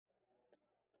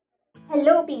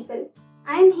Hello people,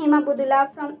 I am Hema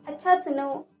Budula from Acha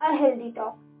Suno, A Healthy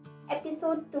Talk,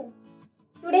 episode 2.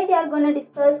 Today we are going to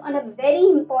discuss on a very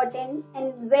important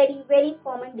and very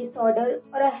common disorder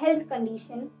or a health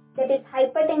condition, that is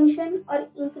hypertension or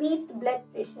increased blood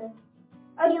pressure,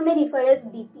 or you may refer as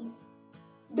BP.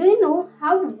 Do you know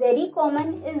how very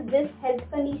common is this health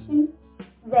condition?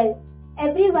 Well,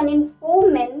 every 1 in 4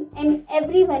 men and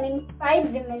every 1 in 5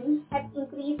 women have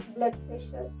increased blood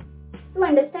pressure. To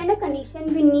understand a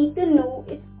condition, we need to know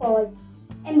its cause,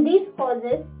 and these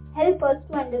causes help us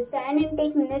to understand and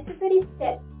take necessary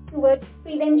steps towards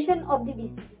prevention of the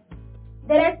disease.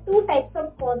 There are two types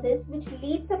of causes which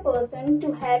leads a person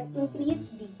to have increased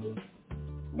BP.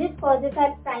 These causes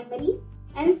are primary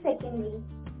and secondary.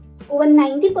 Over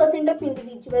 90% of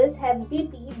individuals have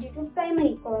BP due to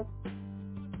primary cause.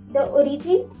 The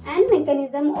origin and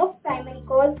mechanism of primary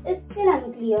cause is still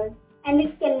unclear and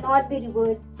it cannot be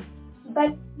reversed.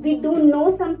 But we do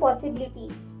know some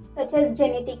possibilities such as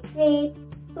genetic trait,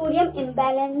 sodium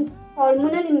imbalance,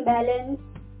 hormonal imbalance,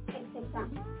 etc.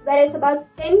 Whereas about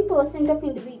 10% of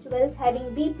individuals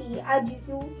having BP are due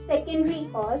to secondary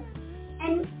cause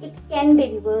and it can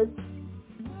be reversed.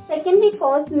 Secondary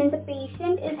cause means the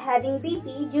patient is having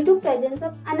BP due to presence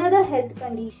of another health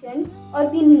condition, or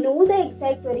we know the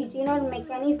exact origin or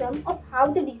mechanism of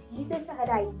how the disease is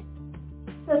arised.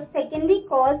 So secondary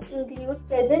cause include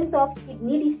presence of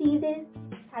kidney diseases,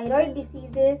 thyroid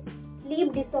diseases,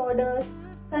 sleep disorders,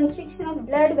 constriction of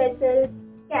blood vessels,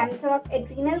 cancer of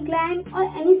adrenal gland or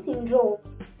any syndrome,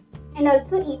 and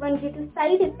also even due to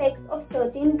side effects of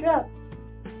certain drugs.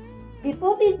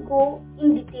 Before we go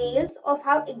in details of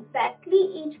how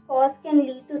exactly each cause can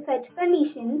lead to such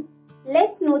conditions,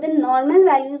 let's know the normal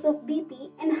values of BP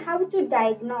and how to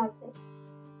diagnose it.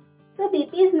 So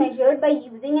BP is measured by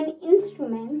using an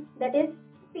instrument, that is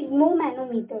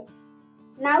sphygmomanometer.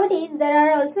 Nowadays there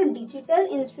are also digital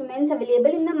instruments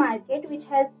available in the market which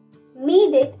has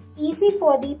made it easy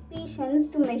for the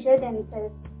patients to measure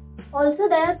themselves. Also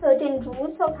there are certain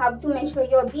rules of how to measure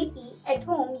your BP at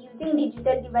home using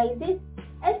digital devices,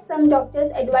 as some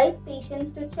doctors advise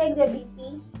patients to check their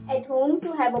BP at home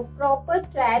to have a proper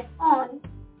track on.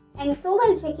 And so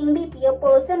while checking BP, a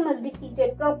person must be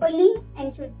seated properly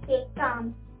and should stay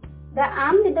calm. The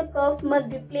arm with the cuff must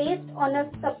be placed on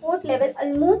a support level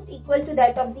almost equal to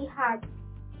that of the heart.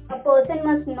 A person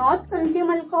must not consume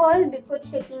alcohol before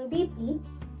checking BP,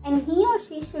 and he or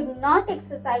she should not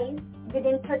exercise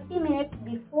within 30 minutes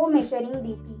before measuring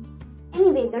BP.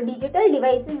 Anyway, the digital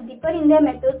devices differ in their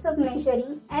methods of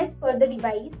measuring as per the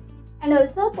device, and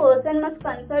also a person must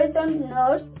consult a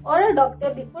nurse or a doctor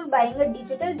before buying a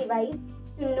digital device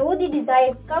to know the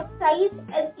desired cup size,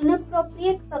 as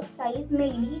inappropriate cup size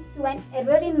may lead to an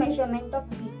error in measurement of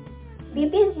BP.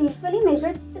 BP is usually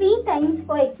measured 3 times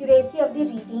for accuracy of the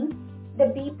reading.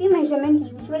 The BP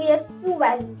measurement usually has 2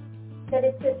 values, that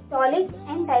is systolic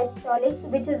and diastolic,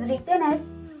 which is written as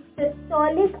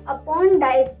systolic upon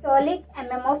diastolic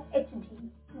mm of Hg.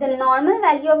 The normal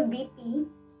value of BP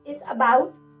is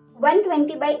about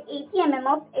 120 by 80 mm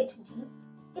of Hg.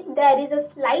 If there is a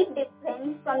slight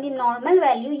difference from the normal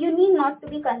value, you need not to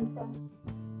be concerned.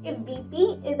 If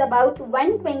BP is about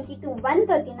 120 to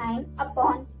 139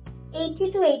 upon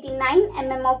 80 to 89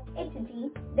 mm of Hg,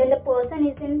 then the person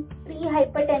is in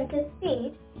pre-hypertensive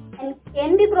stage and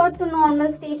can be brought to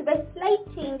normal stage by slight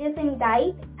changes in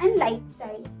diet and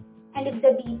lifestyle. And if the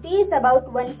BP is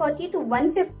about 140 to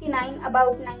 159,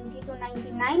 about 90 to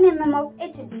 99 mm of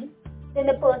Hg, then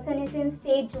the person is in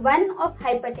stage 1 of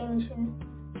hypertension.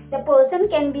 The person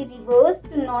can be reversed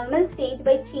to normal stage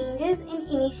by changes in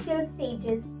initial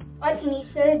stages or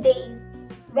initial days.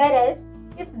 Whereas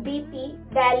if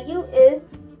BP value is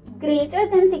greater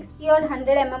than 60 or 100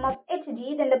 mm of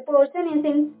Hg, then the person is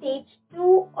in stage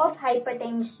 2 of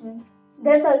hypertension.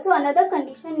 There's also another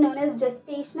condition known as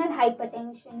gestational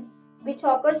hypertension, which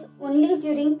occurs only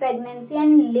during pregnancy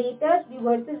and later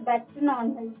reverses back to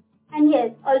normal. And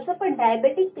yes, also for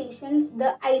diabetic patients,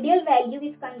 the ideal value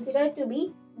is considered to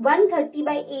be 130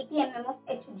 by 80 mm of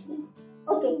Hg.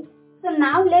 Okay, so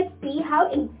now let's see how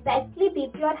exactly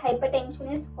BP or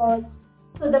hypertension is caused.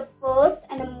 So the first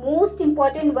and the most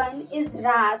important one is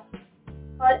RAS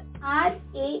or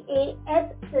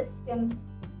RAAS system.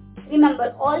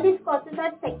 Remember, all these causes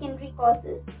are secondary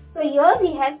causes. So here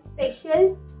we have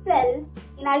special cells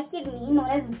in our kidney known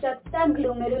as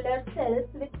juxtaglomerular cells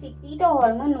which secrete a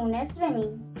hormone known as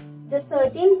renin. The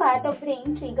certain part of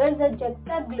brain triggers the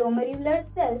juxtaglomerular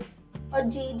cells or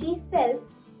JG cells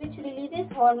which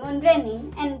releases hormone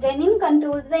renin, and renin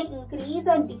controls the increase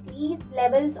or decrease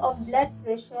levels of blood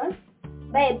pressure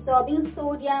by absorbing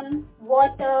sodium,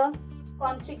 water,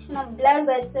 constriction of blood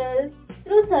vessels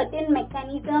through certain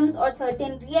mechanisms or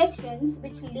certain reactions,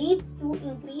 which leads to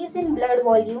increase in blood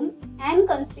volume and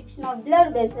constriction of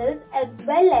blood vessels as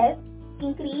well as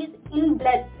increase in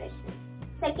blood pressure.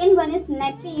 Second one is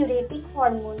natriuretic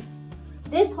hormone.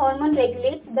 This hormone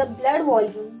regulates the blood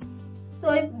volume.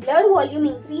 So if blood volume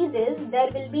increases, there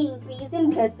will be increase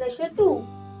in blood pressure too.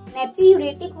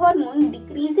 Natriuretic hormone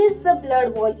decreases the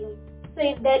blood volume. So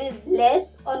if there is less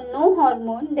or no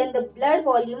hormone, then the blood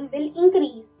volume will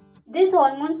increase. This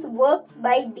hormone works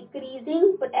by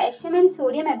decreasing potassium and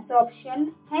sodium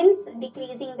absorption, hence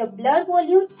decreasing the blood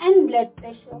volume and blood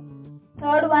pressure.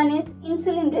 Third one is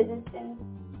insulin resistance.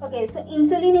 Okay, so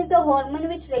insulin is the hormone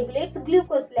which regulates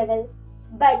glucose level,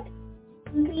 but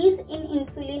increase in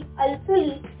insulin also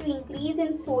leads to increase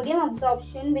in sodium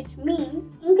absorption, which means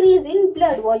increase in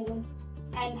blood volume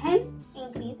and hence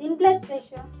increase in blood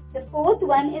pressure. The fourth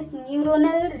one is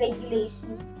neuronal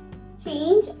regulation.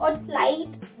 Change or slight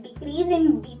decrease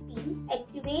in BP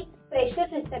activates pressure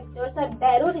receptors or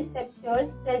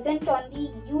baroreceptors present on the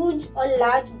huge or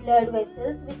large blood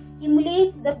vessels, which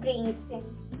stimulates the brainstem.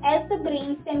 As the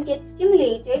brainstem gets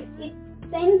stimulated, it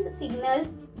sends signals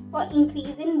for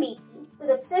increase in BP. So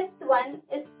the fifth one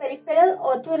is peripheral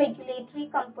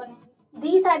autoregulatory components.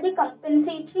 These are the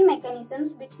compensatory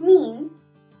mechanisms, which means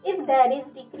if there is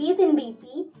decrease in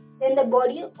BP, then the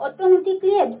body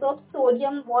automatically absorbs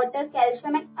sodium, water,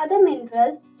 calcium and other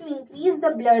minerals to increase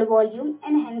the blood volume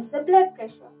and hence the blood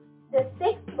pressure. The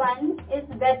sixth one is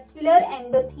vascular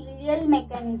endothelial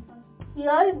mechanism.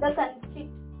 Here the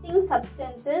constricting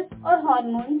substances or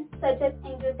hormones such as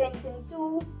angiotensin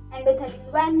 2,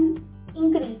 endothelin 1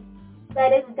 increase,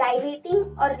 whereas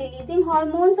dilating or releasing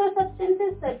hormones or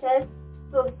substances such as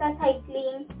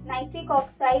prostacyclin, nitric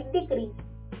oxide decrease.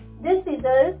 This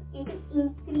results into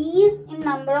increase in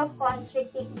number of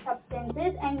constricting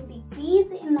substances and decrease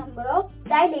in number of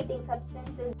dilating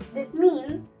substances. This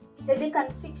means that the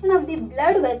constriction of the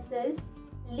blood vessels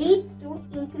leads to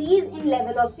increase in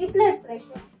level of the blood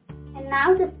pressure. And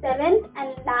now the seventh and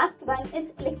last one is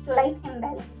electrolyte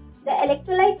imbalance. The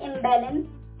electrolyte imbalance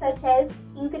such as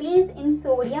increase in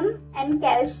sodium and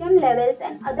calcium levels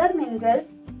and other minerals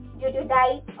due to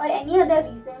diet or any other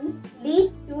reasons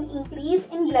leads to increase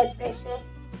in blood pressure.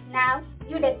 Now,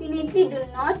 you definitely do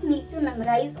not need to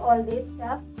memorize all this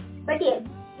stuff, but yes,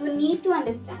 you need to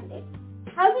understand it.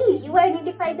 How will you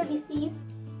identify the disease?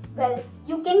 Well,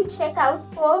 you can check out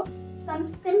for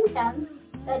some symptoms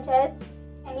such as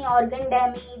any organ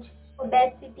damage,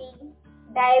 obesity,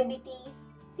 diabetes,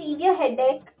 severe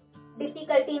headache,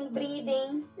 difficulty in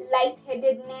breathing,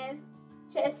 lightheadedness,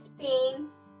 chest pain,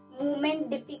 movement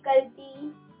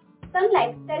difficulty. Some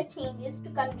lifestyle changes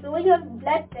to control your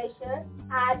blood pressure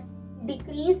are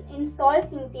decrease in salt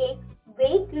intake,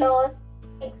 weight loss,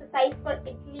 exercise for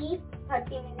at least 30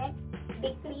 minutes,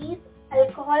 decrease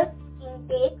alcohol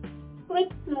intake,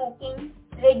 quit smoking,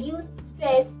 reduce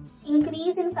stress,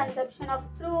 increase in consumption of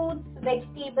fruits,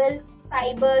 vegetables,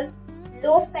 fibers,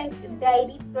 low-fat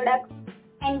dairy products,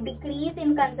 and decrease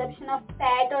in consumption of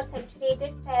fat or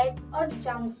saturated fat or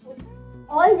junk food.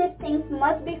 All these things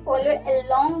must be followed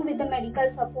along with the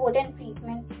medical support and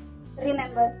treatment.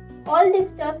 Remember, all this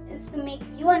stuff is to make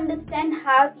you understand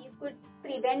how you could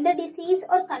prevent the disease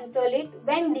or control it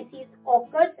when disease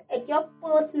occurs at your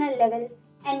personal level.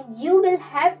 And you will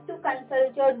have to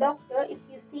consult your doctor if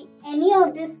you see any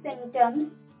of these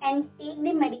symptoms and take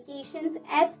the medications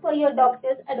as per your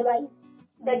doctor's advice.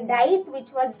 The diet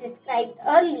which was described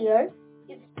earlier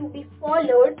is to be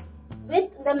followed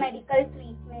with the medical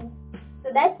treatment. So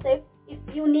that's it. If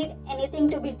you need anything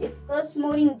to be discussed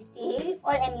more in detail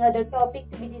or any other topic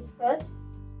to be discussed,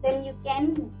 then you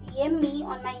can DM me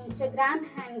on my Instagram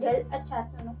handle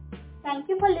 @chasuno. Thank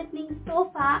you for listening so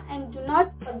far and do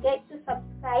not forget to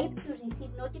subscribe to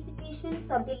receive notifications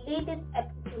of the latest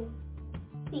episodes.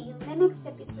 See you in the next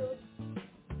episode.